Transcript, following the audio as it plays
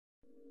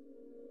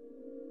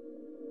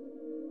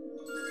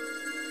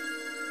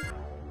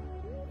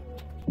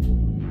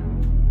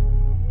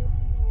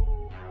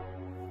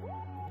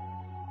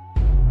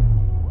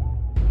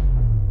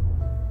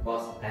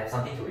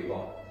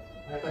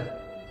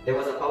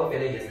power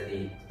failure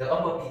yesterday, the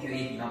onboard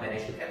PQA did not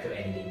manage to capture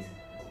any data.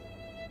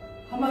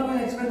 How am I going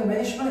to explain to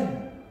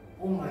management?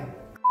 Oh my.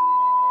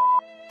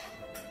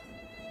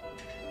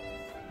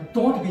 I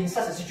don't want to be in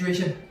such a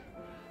situation.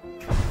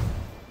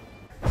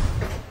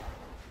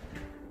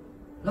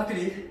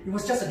 Luckily, it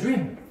was just a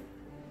dream.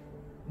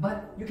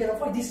 But you can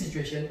avoid this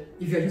situation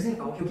if you are using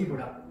our Hioki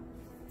product.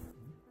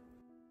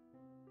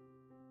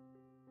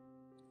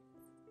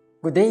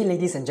 Good day,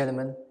 ladies and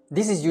gentlemen.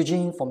 This is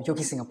Eugene from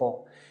Hioki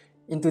Singapore.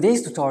 In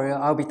today's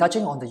tutorial, I'll be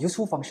touching on the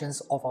useful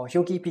functions of our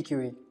Hioki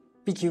PQA,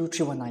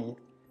 PQ3198.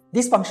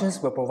 These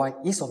functions will provide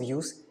ease of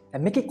use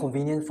and make it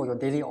convenient for your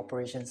daily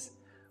operations.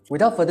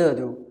 Without further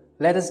ado,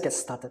 let us get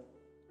started.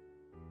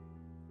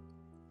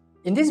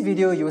 In this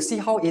video, you will see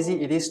how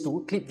easy it is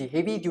to clip the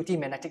heavy-duty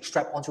magnetic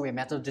strap onto a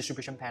metal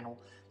distribution panel.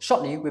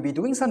 Shortly, we'll be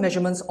doing some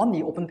measurements on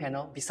the open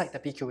panel beside the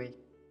PQA.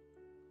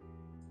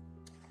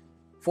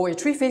 For a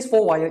 3-phase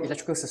 4-wire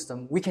electrical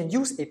system, we can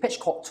use a patch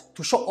cord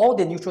to short all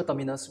the neutral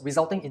terminals,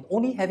 resulting in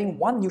only having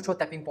one neutral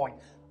tapping point,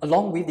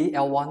 along with the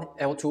L1,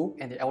 L2,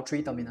 and the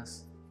L3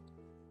 terminals.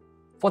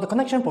 For the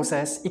connection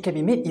process, it can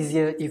be made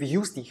easier if you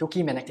use the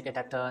Hioki magnetic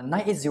adapter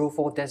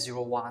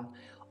 9804-01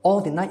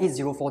 or the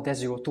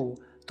 9804-02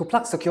 to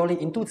plug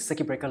securely into the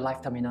circuit breaker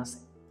live terminals,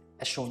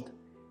 as shown.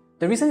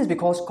 The reason is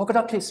because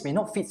crocodile clips may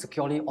not fit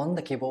securely on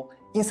the cable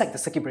inside the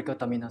circuit breaker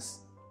terminals.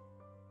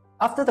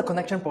 After the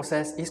connection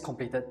process is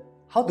completed,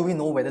 how do we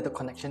know whether the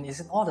connection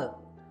is in order?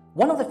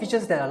 One of the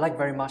features that I like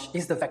very much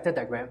is the vector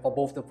diagram for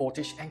both the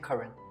voltage and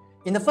current.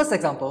 In the first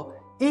example,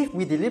 if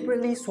we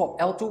deliberately swap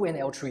L2 and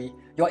L3,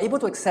 you are able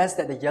to access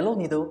that the yellow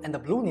needle and the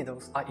blue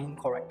needles are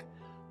incorrect.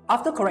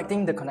 After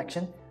correcting the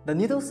connection, the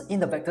needles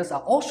in the vectors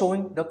are all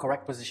showing the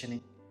correct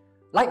positioning.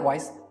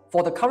 Likewise,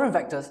 for the current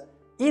vectors,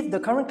 if the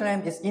current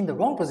clamp is in the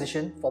wrong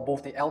position for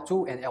both the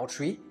L2 and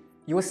L3,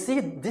 you will see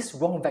this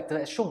wrong vector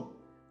as shown.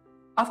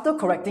 After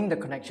correcting the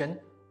connection,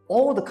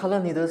 all the color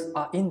needles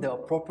are in the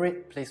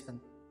appropriate placement.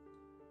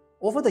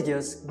 Over the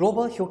years,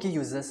 global Hioki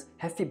users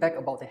have feedback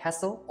about the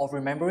hassle of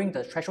remembering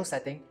the threshold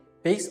setting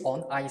based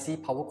on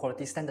IEC power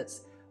quality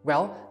standards.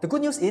 Well, the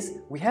good news is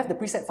we have the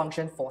preset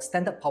function for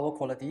standard power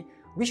quality,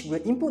 which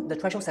will input the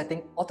threshold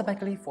setting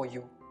automatically for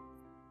you.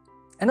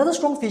 Another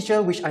strong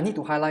feature which I need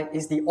to highlight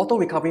is the auto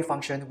recovery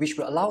function, which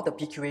will allow the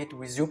PQA to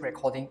resume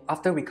recording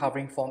after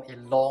recovering from a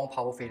long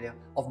power failure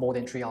of more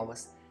than 3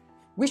 hours,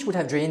 which would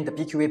have drained the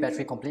PQA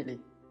battery completely.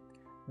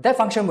 That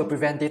function will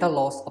prevent data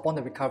loss upon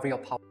the recovery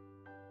of power.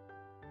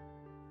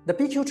 The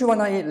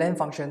PQ3198 LAN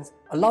functions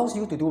allows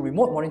you to do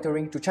remote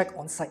monitoring to check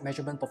on-site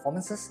measurement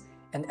performances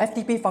and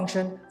FTP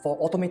function for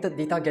automated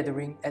data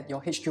gathering at your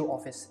HQ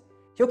office.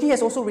 Hioki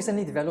has also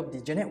recently developed the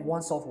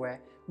Gen1 software,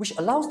 which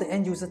allows the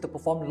end user to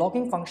perform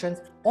logging functions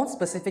on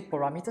specific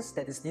parameters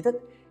that is needed,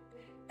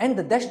 and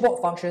the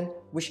dashboard function,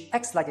 which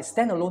acts like a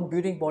standalone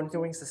building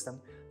monitoring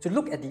system to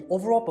look at the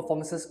overall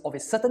performances of a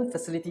certain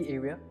facility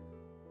area,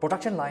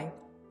 production line,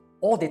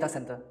 or data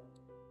center.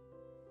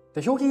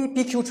 The Hioki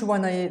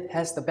PQ3198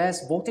 has the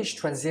best voltage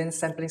transient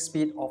sampling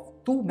speed of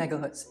 2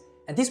 MHz,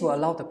 and this will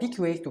allow the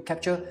PQA to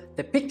capture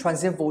the peak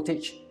transient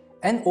voltage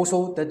and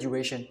also the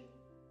duration.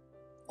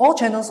 All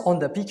channels on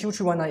the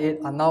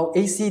PQ3198 are now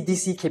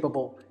AC-DC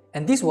capable,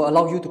 and this will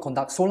allow you to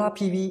conduct solar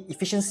PV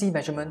efficiency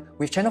measurement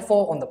with channel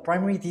 4 on the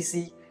primary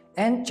DC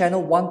and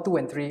channel 1, 2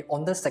 and 3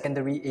 on the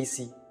secondary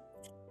AC.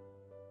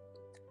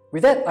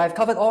 With that, I have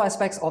covered all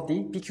aspects of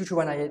the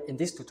PQ3198 in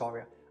this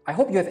tutorial. I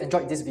hope you have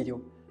enjoyed this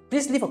video.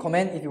 Please leave a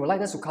comment if you would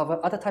like us to cover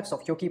other types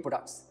of Hioki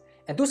products,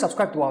 and do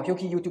subscribe to our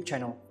Hioki YouTube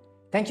channel.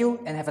 Thank you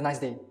and have a nice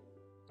day.